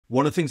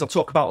One of the things I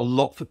talk about a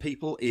lot for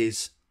people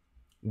is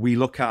we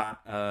look at,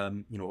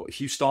 if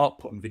you start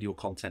putting video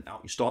content out,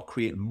 you start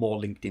creating more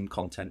LinkedIn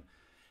content,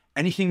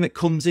 anything that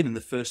comes in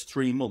the first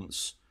 3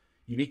 months,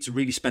 you need to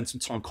really spend some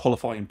time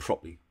qualifying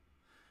properly.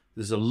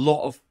 There's a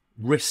lot of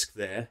risk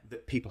there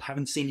that people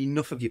haven't seen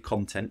enough of your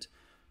content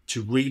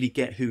to really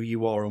get who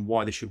you are and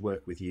why they should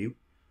work with you.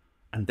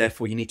 And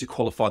therefore you need to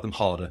qualify them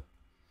harder,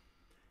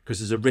 because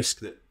there's a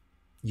risk that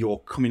you're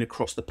coming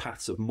across the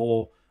paths of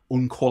more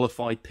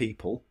unqualified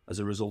people as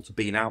a result of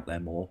being out there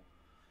more,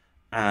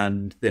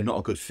 and they're not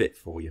a good fit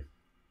for you.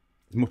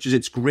 As much as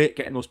it's great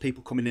getting those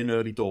people coming in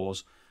early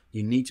doors,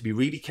 you need to be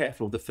really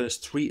careful of the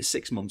first 3 to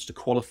 6 months to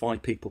qualify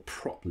people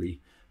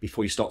properly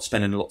before you start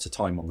spending lots of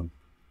time on them.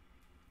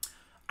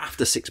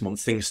 After 6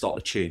 months, things start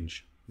to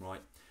change,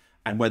 right?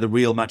 And where the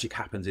real magic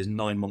happens is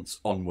 9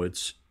 months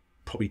onwards,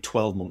 probably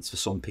 12 months for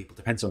some people.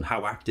 Depends on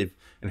how active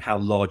and how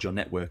large your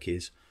network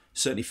is.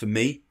 Certainly for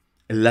me,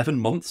 11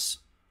 months,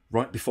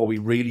 right before we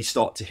really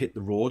start to hit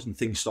the road and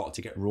things start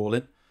to get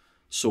rolling.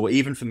 So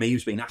even for me,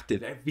 who's been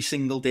active every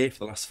single day for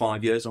the last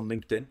 5 years on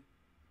LinkedIn,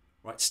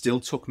 right, still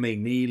took me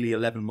nearly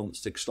 11 months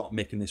to start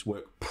making this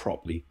work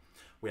properly.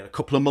 We had a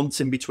couple of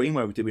months in between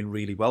where we're doing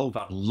really well. We've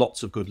had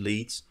lots of good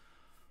leads.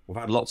 We've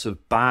had lots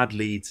of bad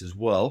leads as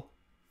well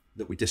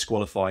that we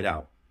disqualified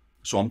out.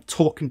 So I'm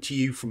talking to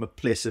you from a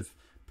place of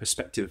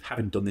perspective of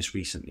having done this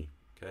recently.